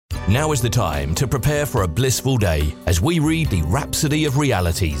Now is the time to prepare for a blissful day as we read the Rhapsody of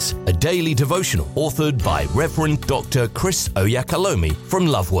Realities, a daily devotional authored by Reverend Dr. Chris Oyakalomi from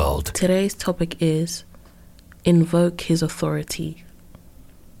Love World. Today's topic is Invoke His Authority.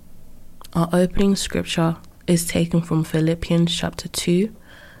 Our opening scripture is taken from Philippians chapter 2,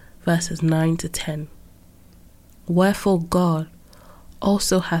 verses 9 to 10. Wherefore God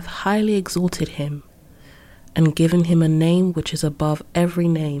also hath highly exalted him, and given him a name which is above every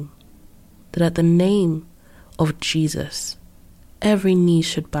name, that at the name of Jesus every knee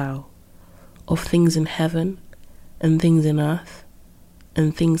should bow, of things in heaven, and things in earth,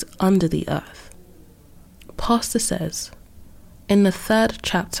 and things under the earth. Pastor says, in the 3rd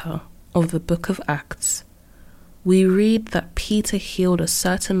chapter of the book of Acts, we read that Peter healed a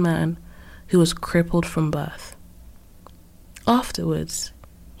certain man who was crippled from birth. Afterwards,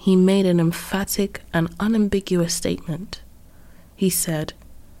 he made an emphatic and unambiguous statement. He said,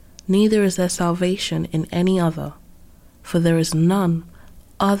 neither is there salvation in any other, for there is none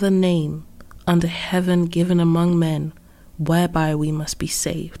other name under heaven given among men whereby we must be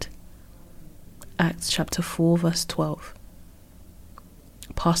saved. Acts chapter 4 verse 12.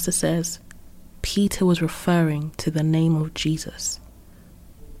 Pastor says, Peter was referring to the name of Jesus.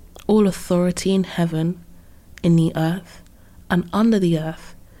 All authority in heaven, in the earth, and under the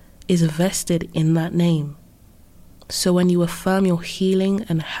earth is vested in that name. So when you affirm your healing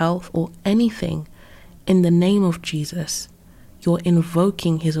and health or anything in the name of Jesus, you're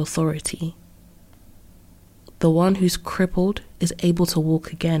invoking his authority. The one who's crippled is able to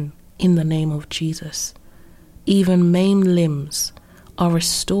walk again in the name of Jesus. Even maimed limbs are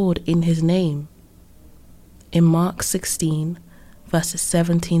restored in his name. In Mark 16, verses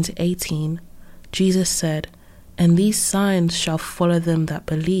 17 to 18, Jesus said, and these signs shall follow them that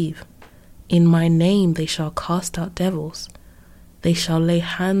believe. In my name they shall cast out devils. They shall lay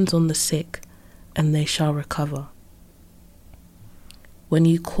hands on the sick, and they shall recover. When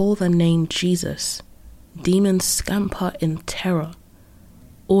you call the name Jesus, demons scamper in terror.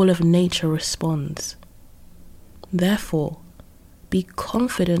 All of nature responds. Therefore, be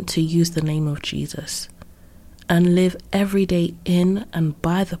confident to use the name of Jesus and live every day in and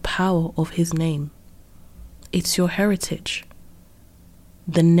by the power of his name. It's your heritage.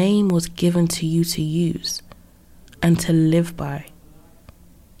 The name was given to you to use and to live by.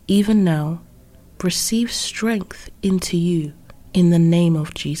 Even now, receive strength into you in the name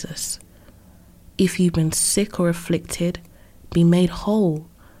of Jesus. If you've been sick or afflicted, be made whole,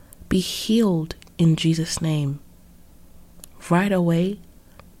 be healed in Jesus' name. Right away,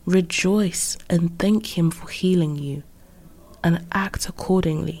 rejoice and thank him for healing you and act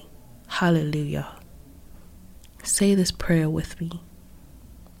accordingly. Hallelujah. Say this prayer with me.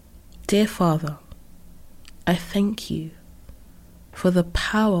 Dear Father, I thank you for the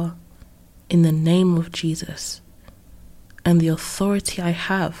power in the name of Jesus and the authority I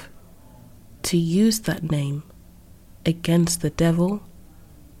have to use that name against the devil,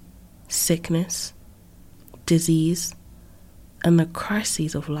 sickness, disease, and the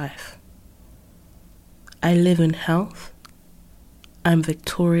crises of life. I live in health, I'm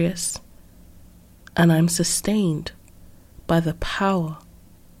victorious, and I'm sustained by the power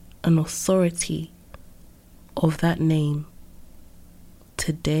and authority of that name,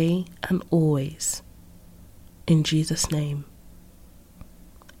 today and always. In Jesus' name,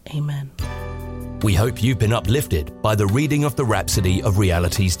 amen. We hope you've been uplifted by the reading of the Rhapsody of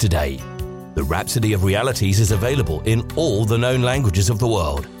Realities today. The Rhapsody of Realities is available in all the known languages of the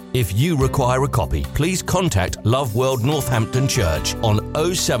world. If you require a copy, please contact Love World Northampton Church on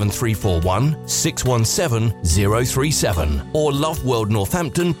 07341 617 037 or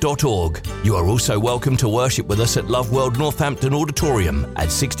loveworldnorthampton.org. You are also welcome to worship with us at Love World Northampton Auditorium at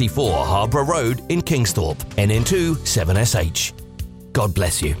 64 Harbour Road in Kingsthorpe, NN2 7SH. God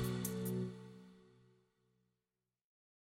bless you.